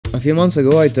A few months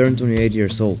ago I turned 28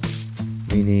 years old,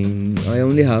 meaning I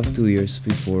only have 2 years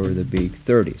before the big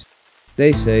 30s.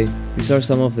 They say these are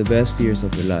some of the best years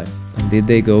of your life, and did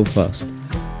they go fast.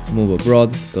 Move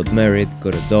abroad, got married,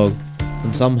 got a dog,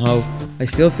 and somehow I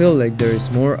still feel like there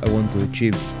is more I want to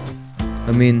achieve.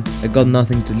 I mean, I got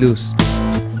nothing to lose.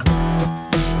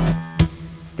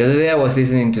 The other day I was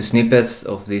listening to snippets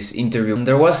of this interview and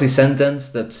there was this sentence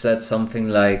that said something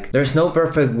like, there's no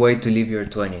perfect way to live your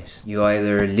 20s. You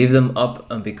either live them up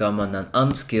and become an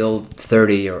unskilled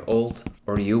 30-year-old,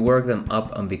 or you work them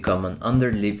up and become an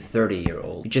underlived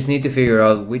 30-year-old. You just need to figure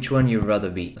out which one you'd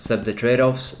rather be. Accept the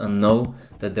trade-offs and know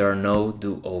that there are no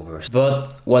do-overs.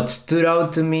 But what stood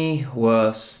out to me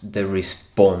was the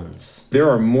response. There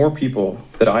are more people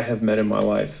that I have met in my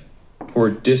life who are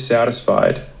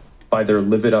dissatisfied by their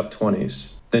live-it-up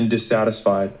 20s than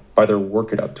dissatisfied by their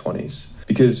work-it-up 20s.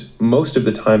 Because most of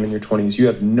the time in your 20s, you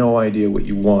have no idea what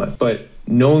you want. But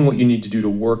knowing what you need to do to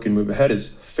work and move ahead is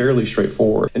fairly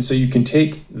straightforward. And so you can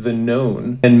take the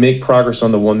known and make progress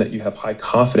on the one that you have high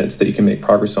confidence that you can make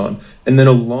progress on. And then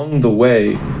along the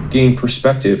way, gain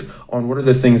perspective on what are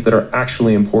the things that are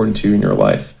actually important to you in your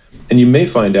life. And you may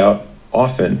find out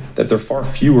often that there are far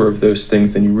fewer of those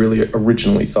things than you really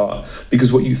originally thought.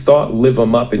 Because what you thought live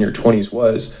 'em up in your 20s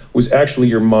was actually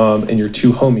your mom and your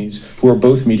two homies who are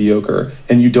both mediocre,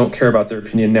 and you don't care about their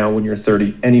opinion now when you're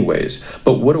 30 anyways.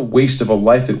 But what a waste of a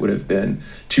life it would have been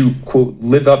to, quote,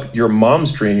 live up your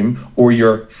mom's dream or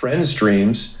your friend's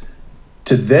dreams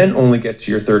to then only get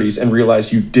to your 30s and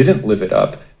realize you didn't live it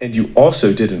up and you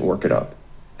also didn't work it up.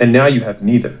 And now you have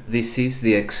neither. This is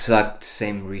the exact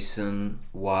same reason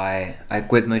why I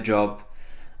quit my job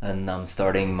and I'm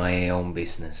starting my own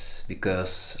business,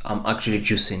 because I'm actually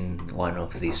choosing one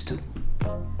of these two.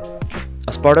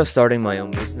 As part of starting my own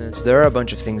business, there are a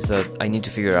bunch of things that I need to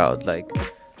figure out, like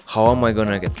how am I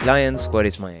gonna get clients, what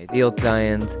is my ideal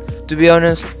client. To be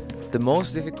honest, the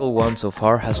most difficult one so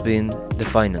far has been the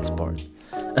finance part.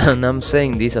 And I'm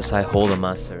saying this as I hold a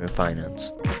master in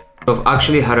finance. I've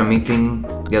actually had a meeting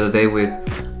the other day with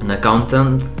an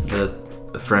accountant that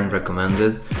a friend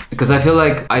recommended, because I feel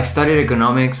like I studied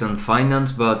economics and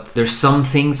finance, but there's some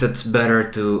things that's better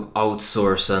to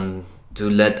outsource and to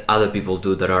let other people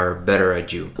do that are better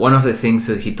at you. One of the things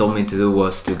that he told me to do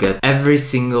was to get every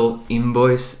single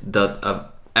invoice that I've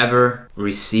ever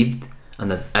received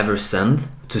and that ever sent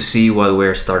to see what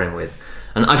we're starting with.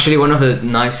 And actually one of the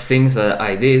nice things that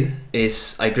I did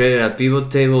is I created a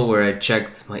pivot table where I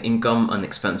checked my income and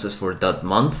expenses for that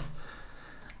month.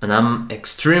 And I'm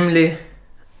extremely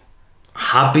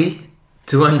happy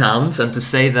to announce and to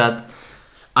say that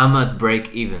I'm at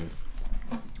break even.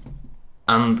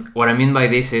 And what I mean by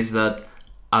this is that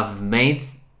I've made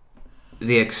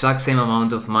the exact same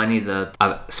amount of money that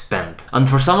I've spent. And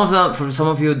for some of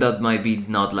you that might be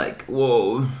not like,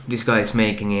 whoa, this guy is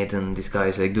making it and this guy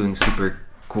is like doing super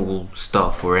cool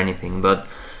stuff or anything, but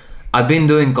I've been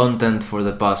doing content for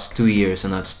the past 2 years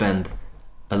and I've spent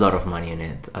a lot of money on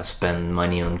it. I spent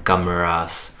money on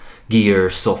cameras, gear,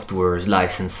 softwares,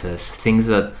 licenses, things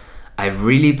that I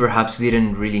really perhaps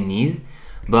didn't really need.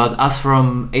 But as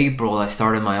from April, I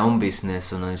started my own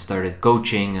business and I started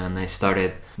coaching and I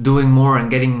started doing more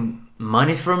and getting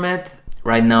money from it.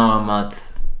 Right now I'm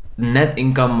at net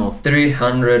income of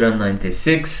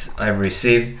 396. I've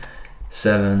received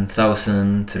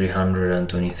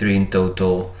 7,323 in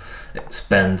total.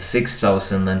 Spent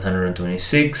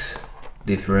 6,926.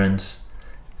 Difference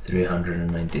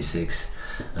 396.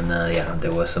 And yeah,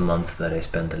 there was a month that I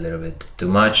spent a little bit too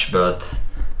much, but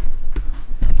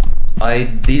I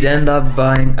did end up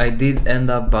buying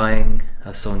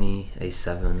a Sony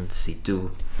a7C II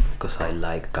because I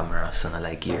like cameras and I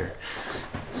like gear.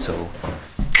 So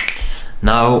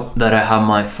now that I have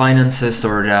my finances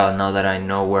sorted out, now that I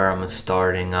know where I'm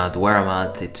starting at, where I'm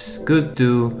at, it's good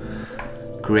to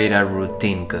create a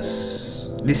routine, because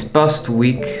this past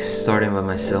week starting by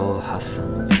myself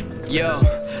hasn't.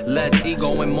 Less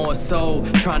ego and more soul,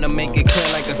 trying to make it clear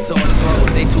like a sore throat.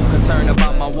 They too concerned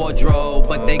about my wardrobe,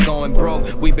 but they going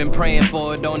broke. We've been praying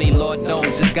for it, only Lord knows.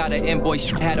 Just got an invoice,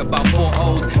 had about 4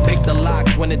 O's. Pick the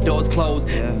locks when the doors close.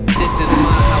 This is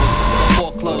my house,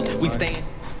 foreclosed. We stay.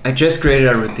 I just created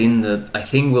a routine that I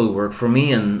think will work for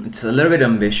me, and it's a little bit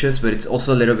ambitious, but it's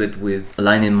also a little bit with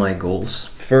aligning my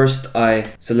goals. First, I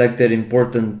selected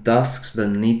important tasks that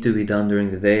need to be done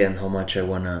during the day and how much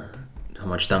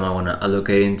time I wanna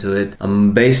allocate into it.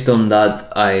 And based on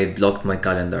that, I blocked my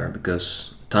calendar,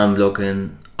 because time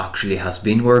blocking actually has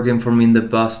been working for me in the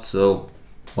past, so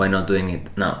why not doing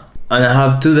it now? And I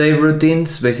have 2-day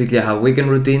routines. Basically, I have weekend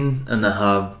routine and I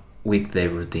have weekday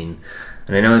routine.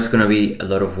 And I know it's gonna be a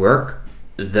lot of work,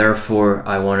 therefore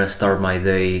I want to start my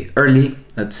day early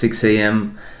at 6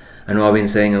 a.m. I know I've been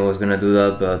saying I was gonna do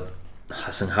that, but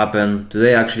hasn't happened.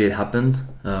 Today actually it happened.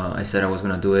 I said I was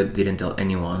gonna do it, didn't tell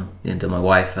anyone, didn't tell my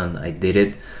wife, and I did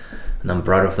it, and I'm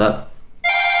proud of that.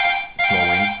 Small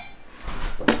win.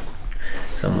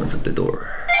 Someone's at the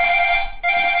door.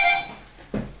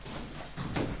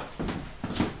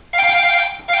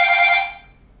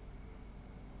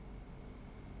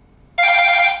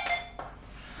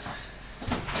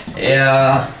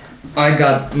 Yeah, I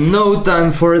got no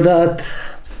time for that.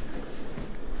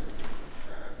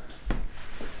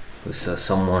 With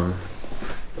someone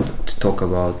to talk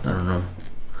about, I don't know,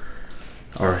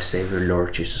 our Savior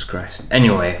Lord Jesus Christ.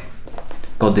 Anyway,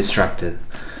 got distracted.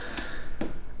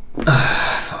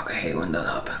 Fuck, I hate when that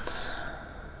happens.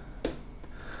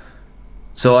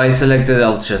 So I selected,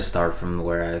 I'll just start from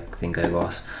where I think I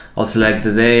was. I'll select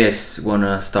the day. I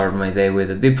wanna start my day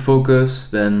with a deep focus,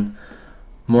 then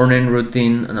morning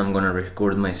routine, and I'm gonna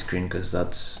record my screen because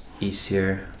that's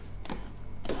easier.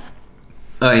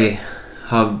 I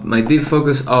have my deep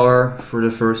focus hour for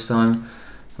the first time,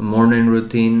 a morning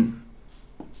routine.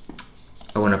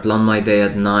 I wanna plan my day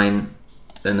at 9,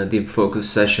 then a deep focus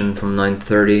session from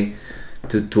 9:30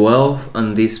 to 12,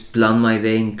 and this plan my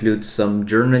day includes some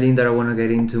journaling that I wanna get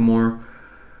into more.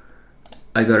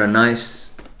 I got a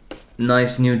nice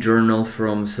new journal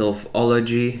from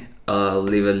Selfology. I'll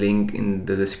leave a link in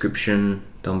the description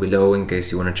down below in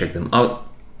case you want to check them out.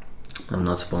 I'm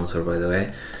not sponsored, by the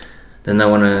way. Then I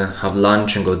want to have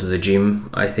lunch and go to the gym.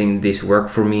 I think this worked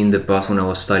for me in the past when I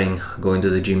was studying, going to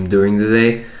the gym during the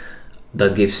day.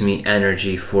 That gives me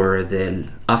energy for the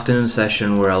afternoon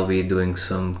session where I'll be doing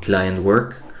some client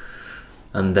work.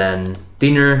 And then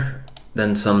dinner,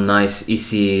 then some nice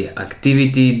easy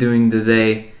activity during the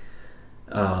day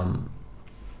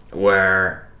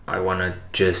where I wanna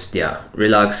just,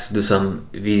 relax, do some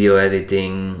video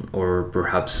editing, or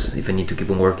perhaps if I need to keep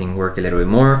on working, work a little bit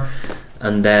more,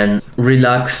 and then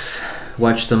relax,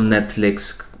 watch some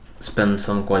Netflix, spend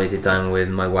some quality time with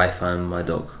my wife and my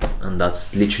dog. And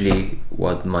that's literally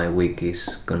what my week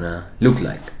is gonna look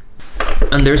like.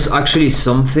 And there's actually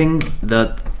something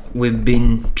that we've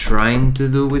been trying to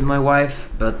do with my wife,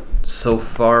 but so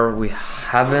far we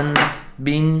haven't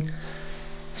been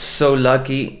so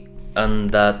lucky. And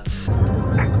that's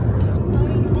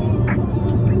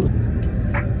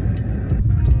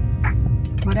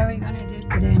what are we gonna do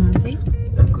today, Mati?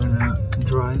 I'm gonna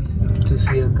drive to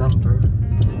see a camper.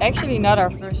 It's actually not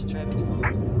our first trip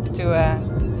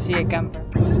to see a camper.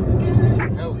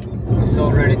 No, we saw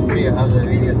already 3. I have the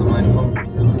videos on my phone.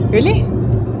 Really?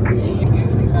 In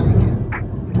case we come again.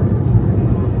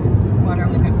 What are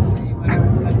we gonna say? What are we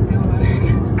gonna do? What are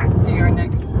we gonna be our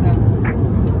next steps?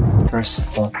 First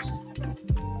thoughts.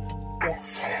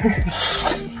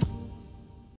 Yes.